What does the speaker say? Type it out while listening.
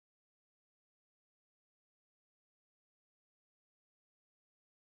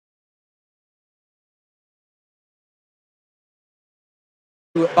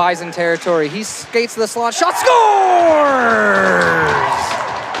Bison territory. He skates to the slot. Shot scores!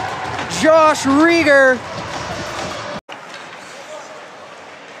 Josh Rieger.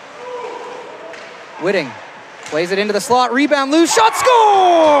 Whitting plays it into the slot. Rebound loose. Shot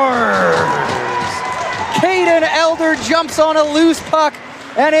scores! Caden Elder jumps on a loose puck.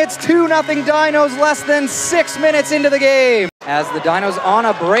 And it's 2-0 Dinos less than 6 minutes into the game. As the Dinos on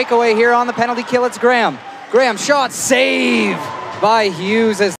a breakaway here on the penalty kill, it's Graham. Graham shot, save by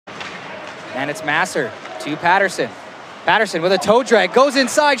Hughes. And it's Masser to Patterson. Patterson with a toe drag, goes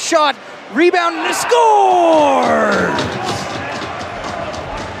inside, shot, rebound, scores!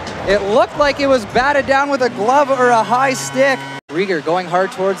 It looked like it was batted down with a glove or a high stick. Rieger going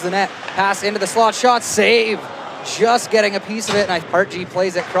hard towards the net. Pass into the slot, shot, save. Just getting a piece of it, and Part G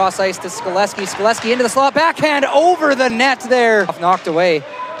plays it cross ice to Skoleski. Skoleski into the slot, backhand over the net there. Knocked away,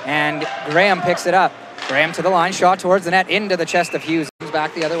 and Graham picks it up. Graham to the line, shot towards the net, into the chest of Hughes.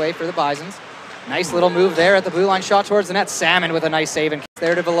 Back the other way for the Bisons. Nice little move there at the blue line, shot towards the net. Salmon with a nice save, and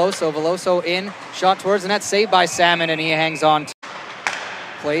there to Veloso. Veloso in, shot towards the net, saved by Salmon, and he hangs on.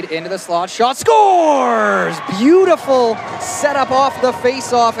 Played into the slot, shot, scores! Beautiful setup off the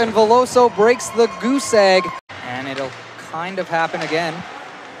face-off, and Veloso breaks the goose egg. And it'll kind of happen again.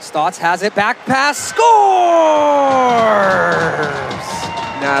 Stotts has it, back pass, scores!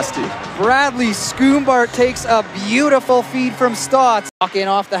 Nasty. Bradley Schoombart takes a beautiful feed from Stotts. Walk in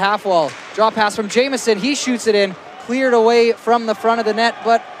off the half wall. Draw pass from Jamieson, he shoots it in. Cleared away from the front of the net,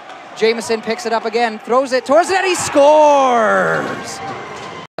 but Jamieson picks it up again, throws it towards the net, he scores!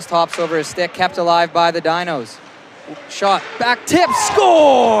 Just hops over his stick, kept alive by the Dinos. Shot, back tip,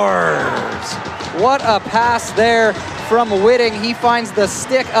 scores! What a pass there from Whitting. He finds the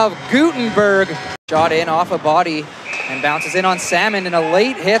stick of Gutenberg. Shot in off a body and bounces in on Salmon, and a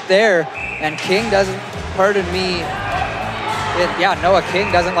late hit there. And King doesn't, pardon me, Noah King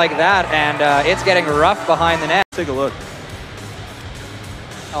doesn't like that, and it's getting rough behind the net. Take a look.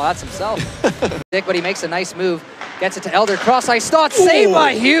 Oh, that's himself. But he makes a nice move. Gets it to Elder, cross ice, Stotts, saved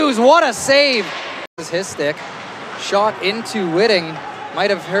by Hughes. What a save. This is his stick. Shot into Whitting. Might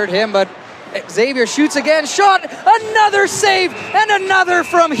have hurt him, but Xavier shoots again. Shot, another save, and another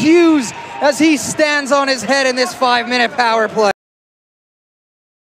from Hughes as he stands on his head in this 5-minute power play.